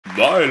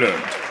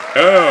Violent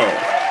Elf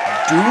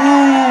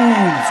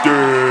Doomsday!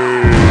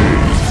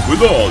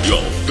 With all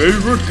your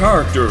favorite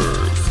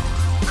characters.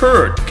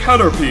 Kurt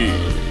Caterpie,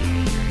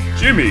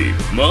 Jimmy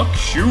Muck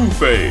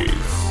Shoeface,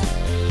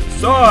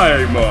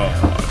 Simon,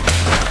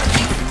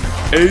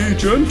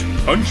 Agent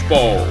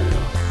Punchball,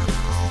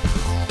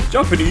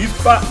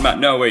 Japanese Batman.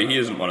 No wait, he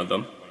isn't one of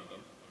them.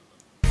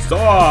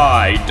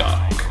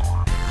 Psyduck,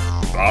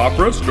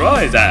 Barbara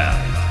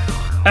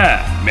Streisand,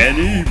 and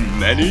many,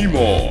 many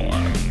more.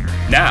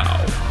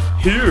 Now,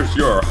 here's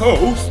your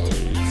host,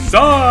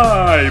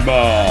 Simon.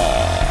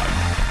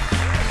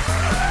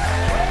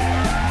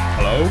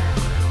 Hello?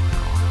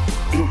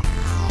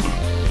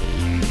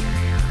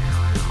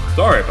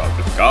 Sorry about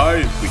this,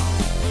 guys. We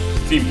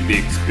seem to be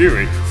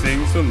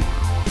experiencing some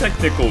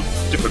technical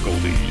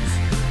difficulties.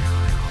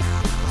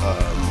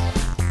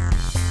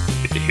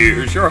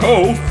 Here's your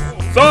host,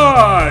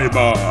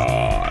 Simon!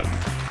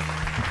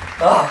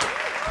 God.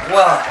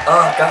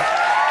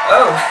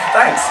 Oh,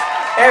 thanks.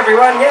 Hey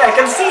everyone, yeah,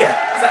 good to see you.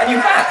 Is that a new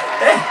hat?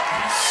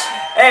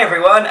 Hey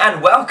everyone,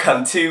 and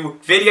welcome to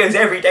Videos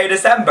Everyday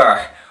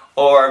December,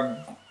 or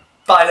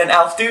Violent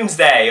Elf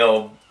Doomsday,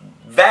 or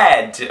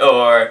VEDD,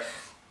 or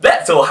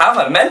Let's All Have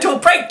a Mental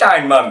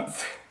Breakdown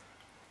Month.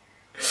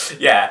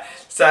 Yeah,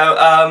 so,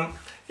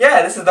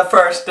 yeah, this is the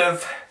first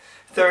of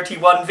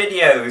 31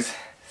 videos.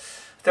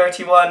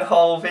 31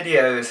 whole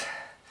videos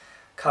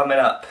coming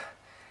up.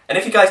 And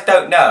if you guys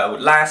don't know,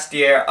 last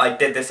year I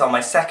did this on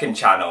my second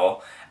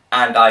channel,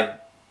 and I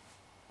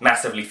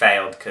massively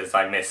failed because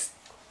I missed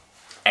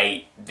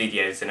 8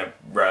 videos in a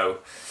row.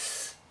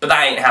 But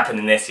that ain't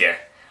happening this year.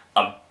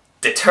 I'm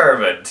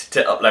determined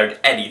to upload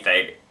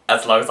anything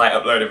as long as I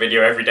upload a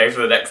video every day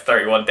for the next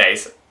 31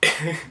 days.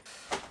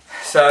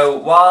 So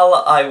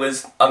while I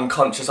was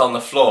unconscious on the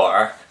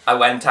floor, I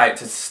went out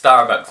to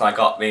Starbucks and I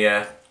got me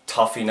a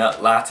toffee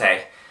nut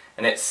latte,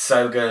 and it's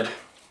so good.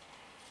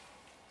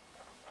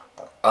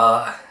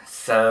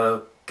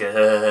 So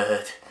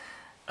good.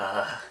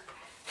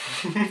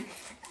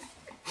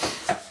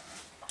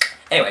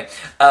 Anyway,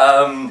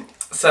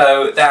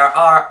 so there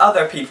are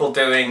other people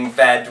doing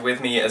VEDD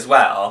with me as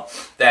well.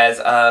 There's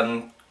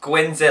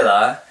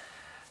Gwynzilla,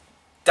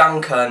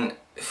 Duncan,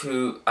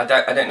 who I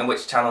don't know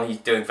which channel he's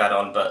doing VEDD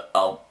on, but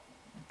I'll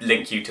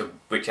link you to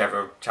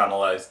whichever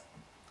channel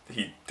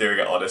he's doing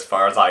it on as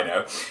far as I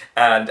know.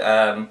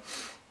 And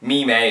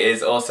Mime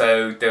is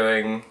also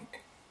doing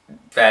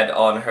VEDD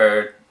on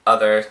her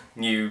other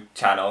new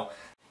channel.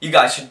 You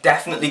guys should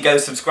definitely go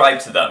subscribe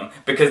to them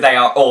because they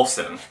are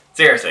awesome.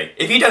 Seriously,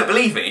 if you don't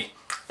believe me,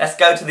 let's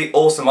go to the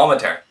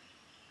awesomeometer.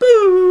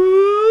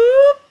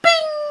 Boo,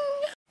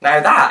 bing. Now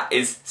that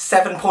is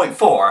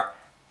 7.4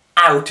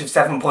 out of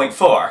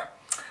 7.4.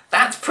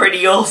 That's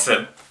pretty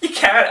awesome. You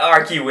can't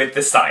argue with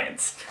the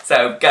science.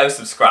 So go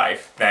subscribe.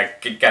 Now,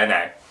 go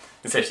now.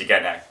 Essentially go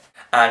now.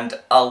 And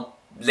I'll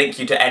link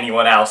you to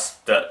anyone else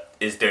that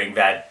is doing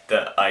VEDD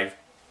that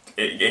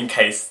in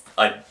case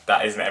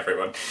that isn't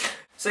everyone.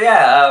 So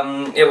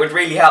yeah, it would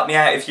really help me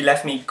out if you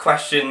left me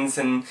questions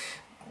and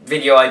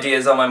video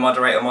ideas on my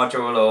moderator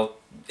module or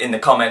in the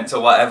comments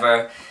or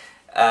whatever.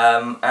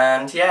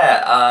 And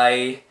yeah,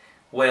 I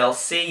will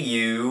see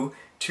you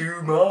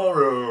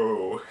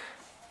tomorrow.